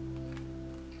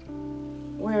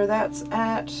where that's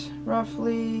at,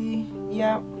 roughly.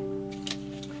 Yep.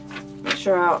 Make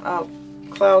sure our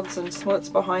clouds and smuts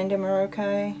behind him are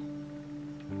okay.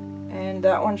 And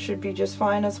that one should be just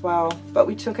fine as well. But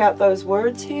we took out those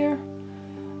words here.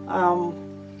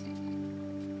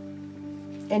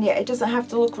 And yeah, it doesn't have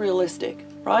to look realistic,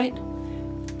 right?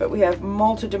 But we have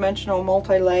multi-dimensional,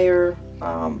 multi-layer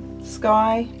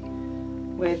sky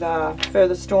with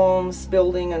further storms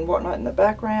building and whatnot in the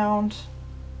background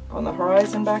on the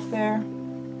horizon back there.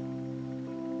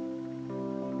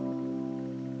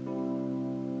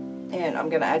 And I'm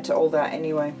going to add to all that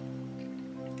anyway.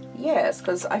 Yes,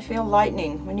 because I feel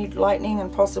lightning. We need lightning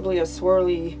and possibly a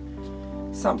swirly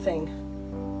something.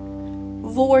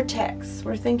 Vortex.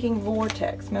 We're thinking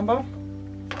vortex, remember?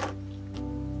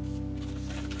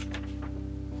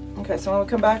 Okay, so when we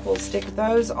come back, we'll stick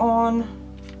those on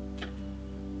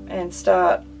and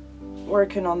start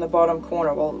working on the bottom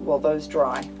corner while those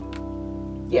dry.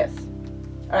 Yes.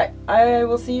 Alright, I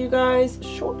will see you guys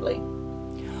shortly.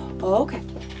 Okay.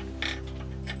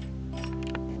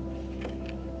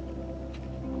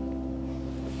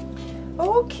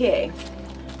 Okay.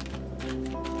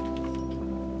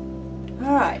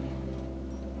 Alright.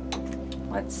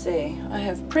 Let's see. I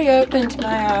have pre-opened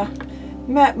my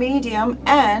matte medium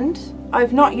and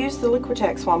I've not used the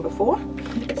Liquitex one before.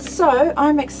 So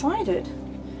I'm excited.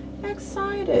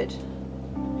 Excited.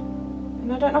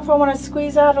 And I don't know if I want to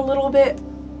squeeze out a little bit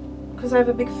because I have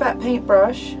a big fat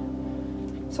paintbrush.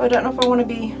 So I don't know if I want to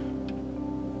be...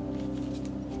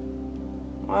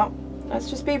 Well, let's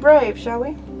just be brave, shall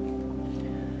we?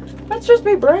 Let's just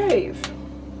be brave.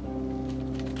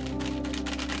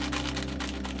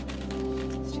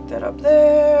 Stick that up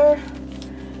there.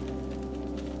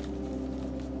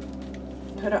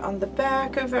 Put it on the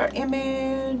back of our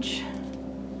image.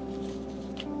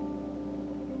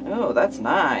 Oh, that's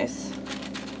nice.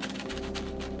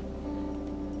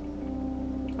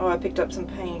 Oh, I picked up some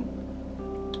paint.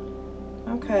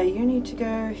 Okay, you need to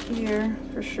go here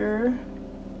for sure,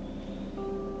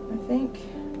 I think.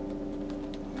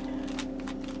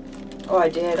 Oh, I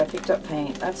did. I picked up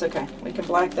paint. That's okay. We can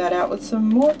black that out with some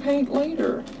more paint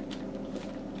later.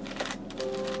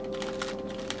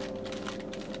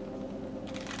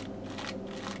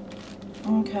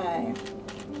 Okay.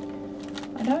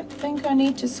 I don't think I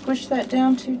need to squish that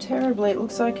down too terribly. It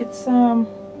looks like it's going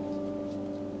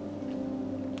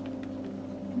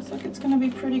to be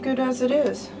pretty good as it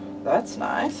is. That's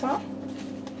nice, huh?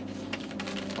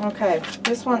 Okay,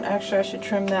 this one actually I should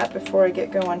trim that before I get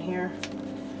going here.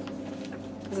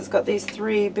 Because it's got these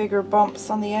 3 bigger bumps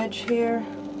on the edge here.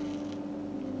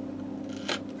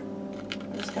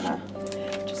 I'm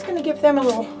just gonna give them a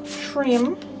little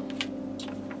trim.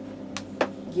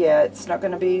 Yeah, it's not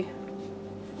gonna be.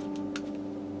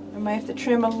 I may have to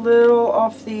trim a little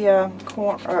off the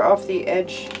corner or off the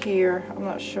edge here. I'm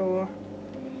not sure.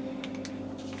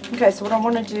 Okay, so what I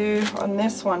want to do on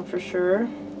this one for sure,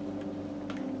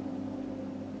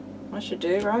 I should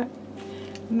do, right?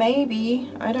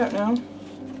 Maybe, I don't know.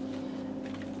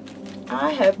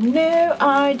 I have no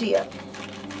idea.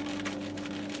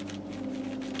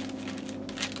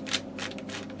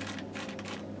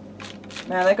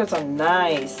 Man, that goes on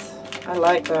nice. I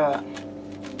like that.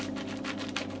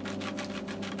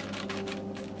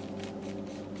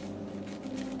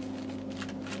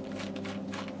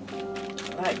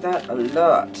 I like that a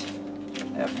lot.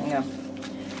 Yep, hang on.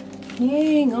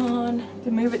 Hang on.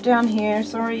 To move it down here.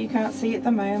 Sorry you can't see at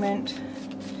the moment.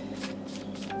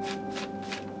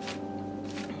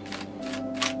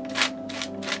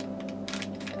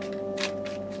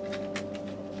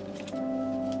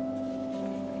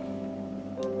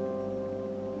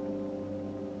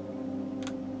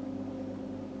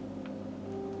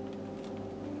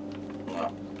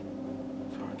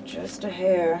 Just a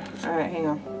hair. Alright, hang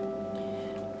on.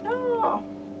 No!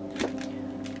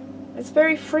 It's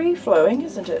very free flowing,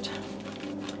 isn't it?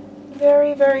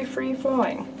 Very, very free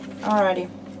flowing. Alrighty.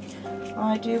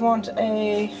 I do want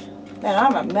a... Man,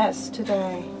 I'm a mess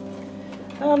today.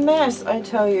 A mess, I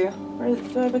tell you. Where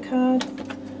do I have a card?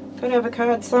 Gotta have a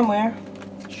card somewhere.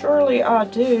 Surely I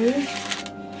do.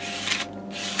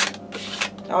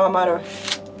 Oh, I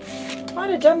might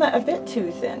have done that a bit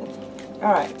too thin.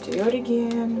 Alright, do it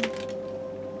again.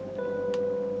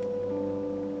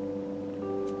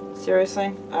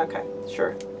 Seriously? Okay,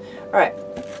 sure. Alright,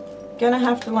 gonna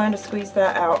have to learn to squeeze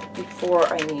that out before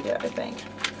I need it, I think.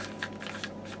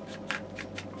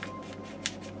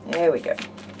 There we go.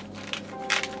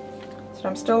 So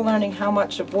I'm still learning how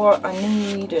much of what I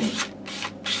need and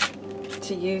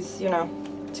to use, you know,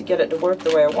 to get it to work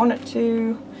the way I want it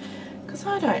to. Because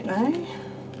I don't know.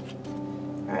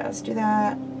 Alright, let's do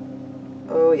that.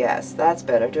 Oh yes, that's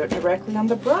better. Do it directly on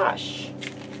the brush.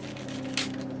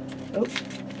 Oh.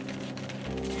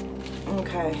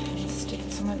 Okay, stick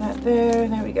some of that there.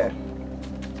 There we go.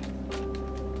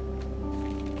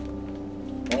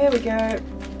 There we go.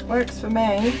 Works for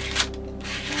me.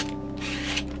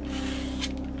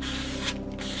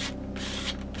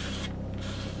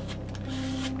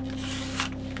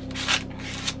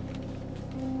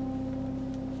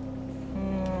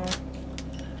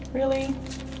 Really?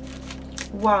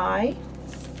 Why?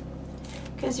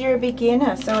 Because you're a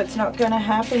beginner, so it's not going to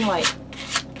happen like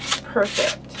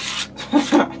perfect.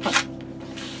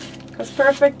 Because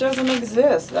perfect doesn't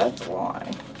exist, that's why.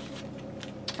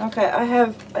 Okay, I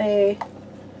have an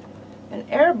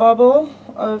air bubble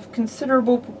of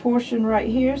considerable proportion right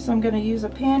here, so I'm going to use a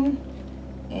pen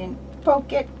and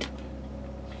poke it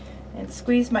and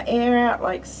squeeze my air out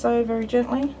like so, very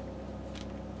gently.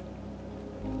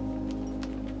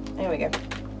 There we go.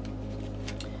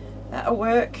 That'll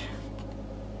work.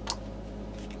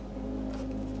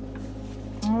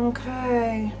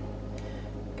 Okay.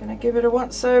 Gonna give it a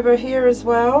once over here as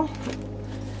well.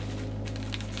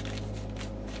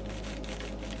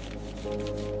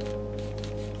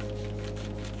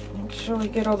 Make sure we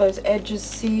get all those edges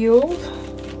sealed.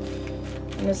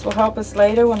 And this will help us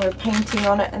later when we're painting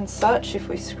on it and such. If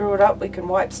we screw it up, we can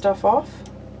wipe stuff off.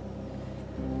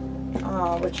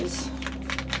 Which is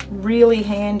really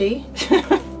handy.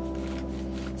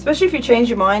 Especially if you change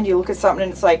your mind, you look at something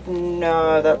and it's like,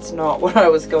 no, that's not what I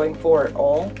was going for at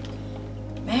all.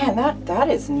 Man, that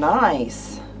is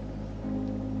nice.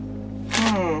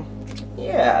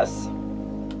 Yes.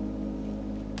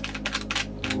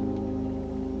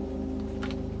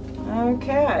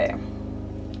 Okay.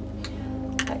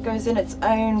 That goes in its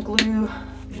own glue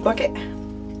bucket.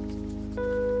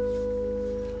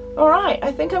 Alright,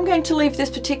 I think I'm going to leave this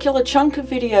particular chunk of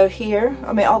video here.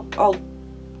 I mean, I'll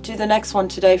do the next one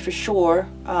today for sure,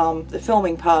 the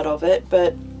filming part of it,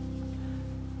 but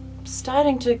I'm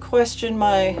starting to question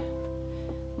my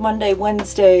Monday,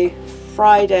 Wednesday,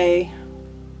 Friday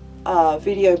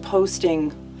video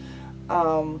posting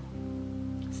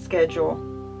schedule.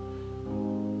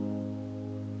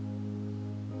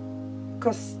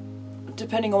 Because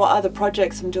depending on what other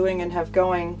projects I'm doing and have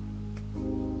going,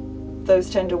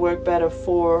 those tend to work better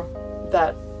for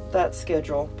that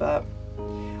schedule, but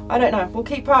I don't know. We'll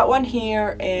keep part 1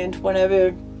 here, and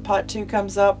whenever part 2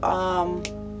 comes up,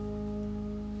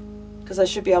 because I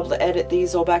should be able to edit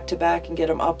these all back to back and get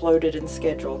them uploaded and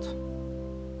scheduled.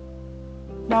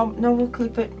 No, we'll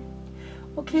keep it.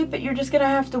 We'll keep it. You're just gonna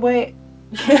have to wait.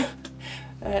 You're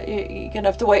gonna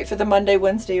have to wait for the Monday,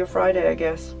 Wednesday, or Friday, I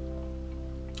guess,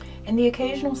 and the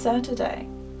occasional Saturday.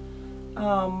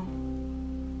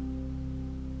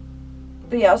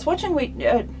 But yeah, I was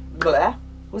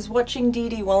watching Dee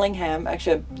Dee Willingham,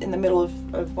 actually in the middle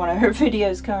of one of her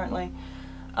videos currently,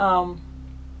 and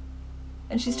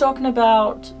she's talking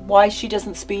about why she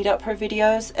doesn't speed up her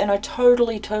videos, and I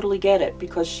totally get it,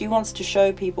 because she wants to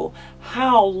show people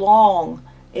how long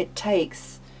it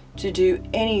takes to do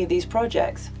any of these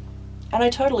projects, and I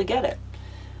totally get it,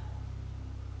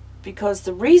 because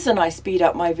the reason I speed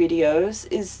up my videos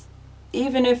is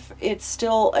even if it's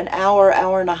still an hour,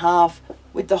 hour and a half,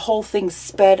 with the whole thing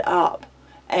sped up.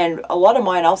 And a lot of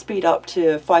mine I'll speed up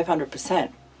to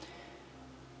 500%.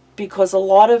 Because a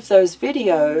lot of those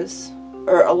videos,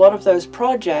 or a lot of those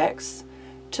projects,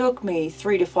 took me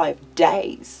 3 to 5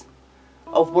 days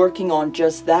of working on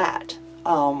just that.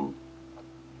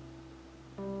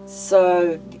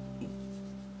 So,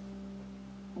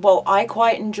 well, I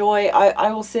quite enjoy,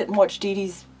 I will sit and watch Dee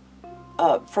Dee's,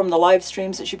 from the live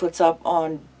streams that she puts up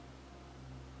on,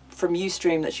 from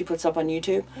Ustream that she puts up on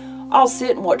YouTube. I'll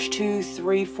sit and watch 2,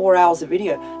 3, 4 hours of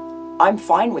video. I'm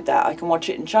fine with that. I can watch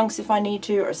it in chunks if I need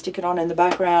to, or stick it on in the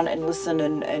background and listen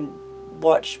and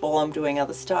watch while I'm doing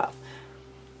other stuff.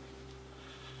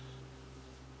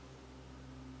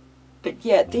 But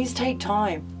yeah, these take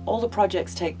time. All the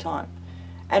projects take time.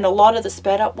 And a lot of the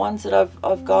sped up ones that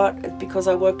I've got, because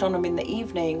I worked on them in the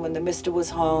evening when the mister was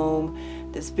home.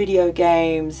 There's video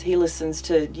games, he listens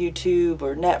to YouTube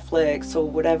or Netflix or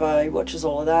whatever, he watches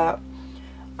all of that.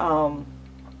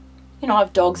 You know, I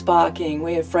have dogs barking,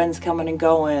 we have friends coming and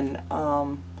going.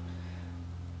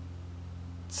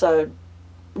 So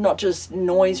not just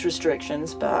noise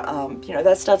restrictions, but you know,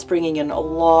 that starts bringing in a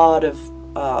lot of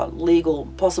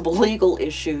possible legal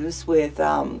issues with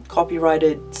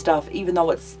copyrighted stuff, even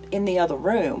though it's in the other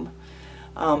room.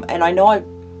 And I know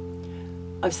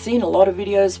I've seen a lot of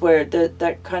videos where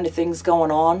that kind of thing's going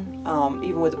on,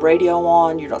 even with the radio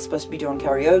on. You're not supposed to be doing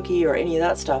karaoke or any of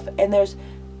that stuff. And there's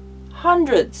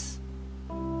hundreds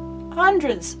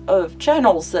of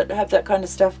channels that have that kind of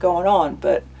stuff going on.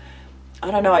 But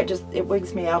I don't know, it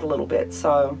wigs me out a little bit.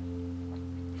 So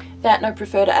that, and I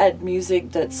prefer to add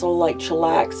music that's all like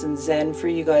chillax and zen for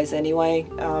you guys anyway,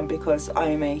 because I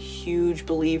am a huge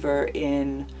believer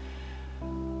in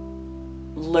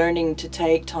learning to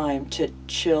take time to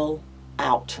chill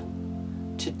out,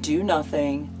 to do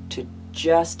nothing, to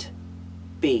just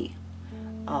be.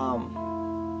 I'm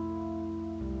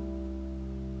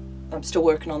still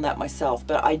working on that myself,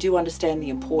 but I do understand the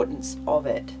importance of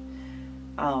it.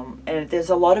 And there's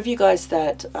a lot of you guys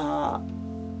that, well,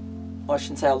 I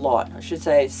shouldn't say a lot, I should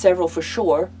say several for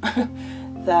sure,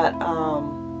 that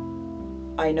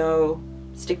I know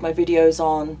stick my videos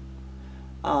on,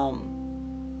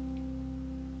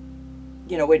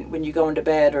 you know, when you're going to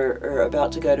bed or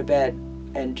about to go to bed,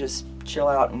 and just chill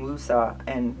out and woosah,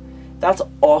 and that's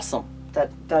awesome.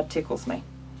 That tickles me.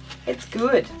 It's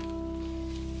good.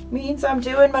 Means I'm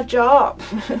doing my job.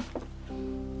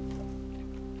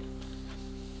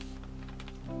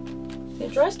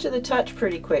 It dries to the touch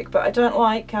pretty quick, but I don't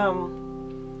like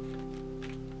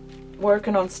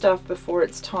working on stuff before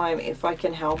it's time if I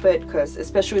can help it, because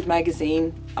especially with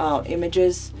magazine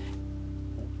images,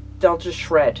 they'll just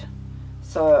shred.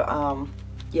 So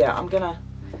yeah, I'm gonna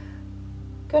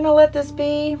let this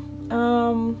be,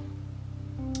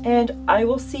 and I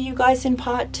will see you guys in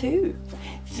part 2.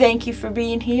 Thank you for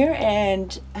being here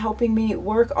and helping me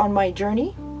work on my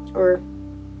journey, or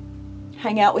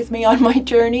hang out with me on my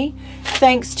journey.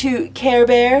 Thanks to Care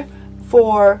Bear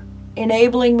for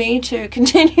enabling me to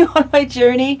continue on my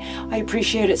journey. I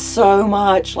appreciate it so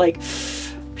much. Like,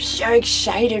 I'm so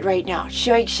excited right now.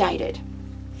 So excited.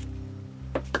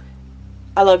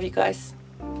 I love you guys.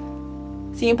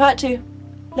 See you in part 2.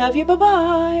 Love you.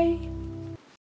 Bye-bye.